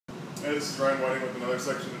Hey, this is Ryan Whiting with another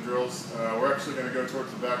section of drills. We're actually going to go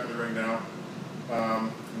towards the back of the ring now.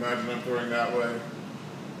 Imagine I'm throwing that way.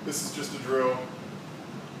 This is just a drill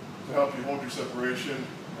to help you hold your separation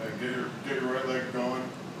and get your right leg going.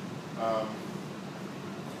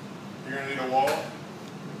 You're going to need a wall.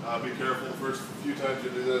 Be careful the first few times you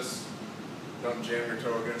do this. Don't jam your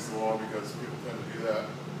toe against the wall because people tend to do that.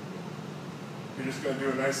 You're just going to do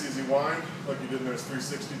a nice easy wind like you did in those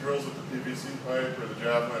 360 drills with the PVC pipe or the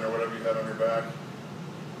javelin or whatever you had on your back.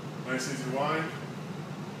 Nice easy wind,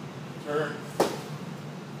 turn.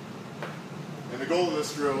 And the goal of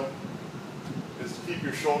this drill is to keep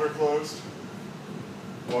your shoulder closed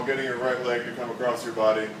while getting your right leg to come across your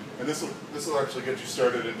body. And this will actually get you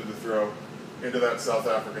started into the throw, into that South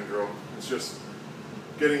African drill. It's just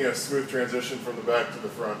getting a smooth transition from the back to the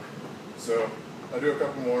front. So I'll do a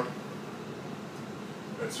couple more.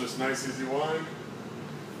 It's just nice, easy wind.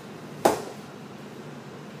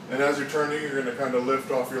 And as you're turning, you're going to kind of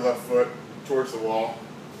lift off your left foot towards the wall.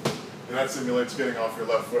 And that simulates getting off your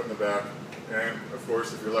left foot in the back. And of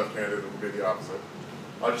course, if you're left-handed, it will be the opposite.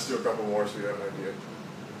 I'll just do a couple more so you have an idea.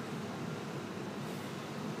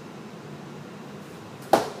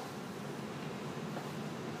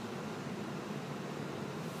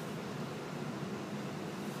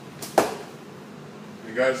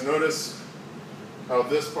 You guys notice how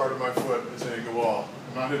this part of my foot is hitting the wall.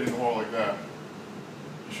 I'm not hitting the wall like that.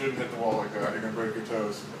 You shouldn't hit the wall like that. You're going to break your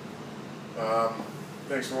toes.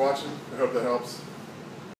 Thanks for watching. I hope that helps.